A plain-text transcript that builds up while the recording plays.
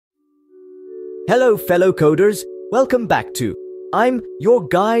Hello fellow coders, welcome back to I'm your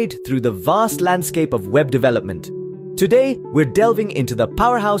guide through the vast landscape of web development. Today, we're delving into the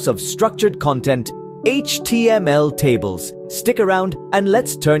powerhouse of structured content, HTML tables. Stick around and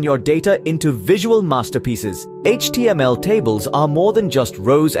let's turn your data into visual masterpieces. HTML tables are more than just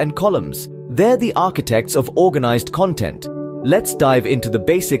rows and columns. They're the architects of organized content. Let's dive into the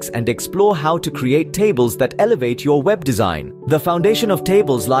basics and explore how to create tables that elevate your web design. The foundation of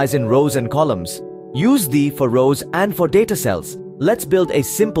tables lies in rows and columns. Use the for rows and for data cells. Let's build a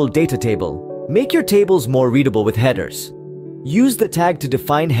simple data table. Make your tables more readable with headers. Use the tag to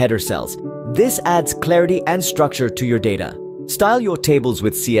define header cells. This adds clarity and structure to your data. Style your tables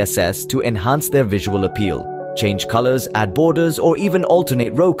with CSS to enhance their visual appeal. Change colors, add borders, or even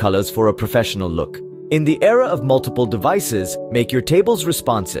alternate row colors for a professional look. In the era of multiple devices, make your tables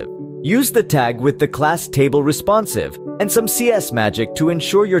responsive. Use the tag with the class tableResponsive and some CS magic to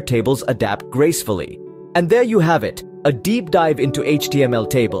ensure your tables adapt gracefully. And there you have it, a deep dive into HTML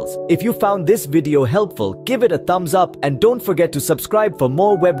tables. If you found this video helpful, give it a thumbs up and don't forget to subscribe for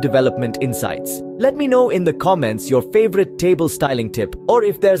more web development insights. Let me know in the comments your favorite table styling tip or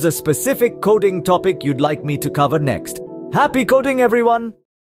if there's a specific coding topic you'd like me to cover next. Happy coding, everyone!